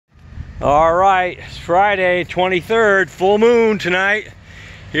All right, it's Friday, 23rd, full moon tonight.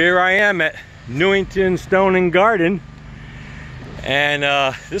 Here I am at Newington Stone and Garden. And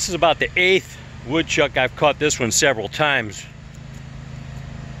this is about the 8th woodchuck. I've caught this one several times.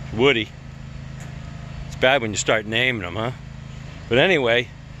 Woody. It's bad when you start naming them, huh? But anyway,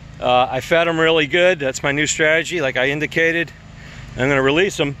 I fed them really good. That's my new strategy, like I indicated. I'm gonna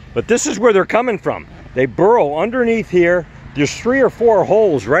release them, but this is where they're coming from. They burrow underneath here. There's 3 or 4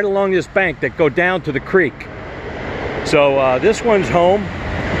 holes right along this bank that go down to the creek. So this one's home.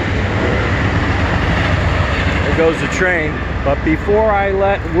 There goes the train. But before I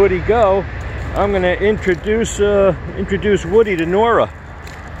let Woody go, I'm gonna introduce Woody to Nora.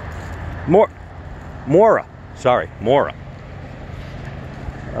 Mora. Sorry, Mora.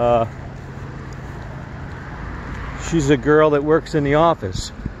 She's a girl that works in the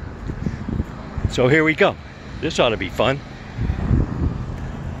office. So here we go. This ought to be fun.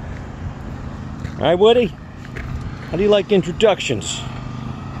 All right, Woody, how do you like introductions?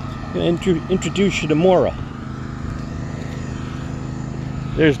 I'm going to introduce you to Mora.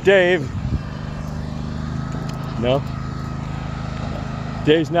 There's Dave. No?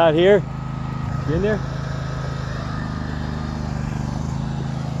 Dave's not here? You in there?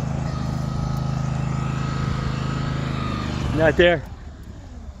 Not there?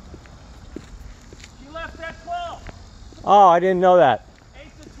 She left at 12. Oh, I didn't know that.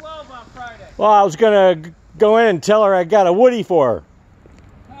 8 to 12 on Friday. Well, I was going to go in and tell her I got a Woody for her.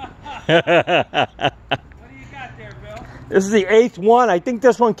 What do you got there, Bill? This is the 8th one. I think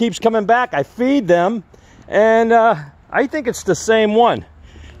this one keeps coming back. I feed them, and I think it's the same one.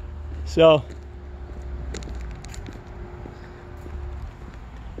 So,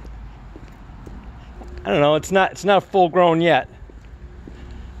 I don't know. It's not full grown yet,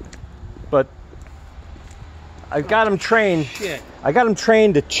 but I've got them trained. Shit. I got them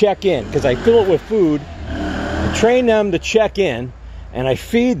trained to check in because I fill it with food. I train them to check in, and I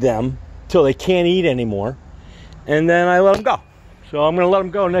feed them till they can't eat anymore, and then I let them go. So I'm going to let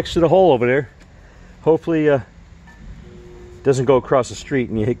them go next to the hole over there. Hopefully, it doesn't go across the street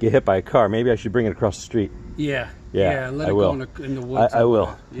and you get hit by a car. Maybe I should bring it across the street. Yeah. Yeah, Let I it will. go in the woods. I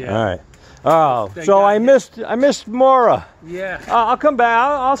will. Yeah. All right. Oh, so I missed Mora. Yeah. I'll come back.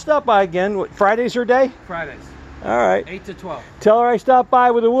 I'll stop by again. What, Friday's her day? Fridays. All right. 8 to 12. Tell her I stopped by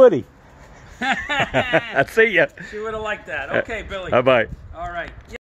with a Woody. See ya. She would have liked that. Okay, Billy. Bye-bye. All right.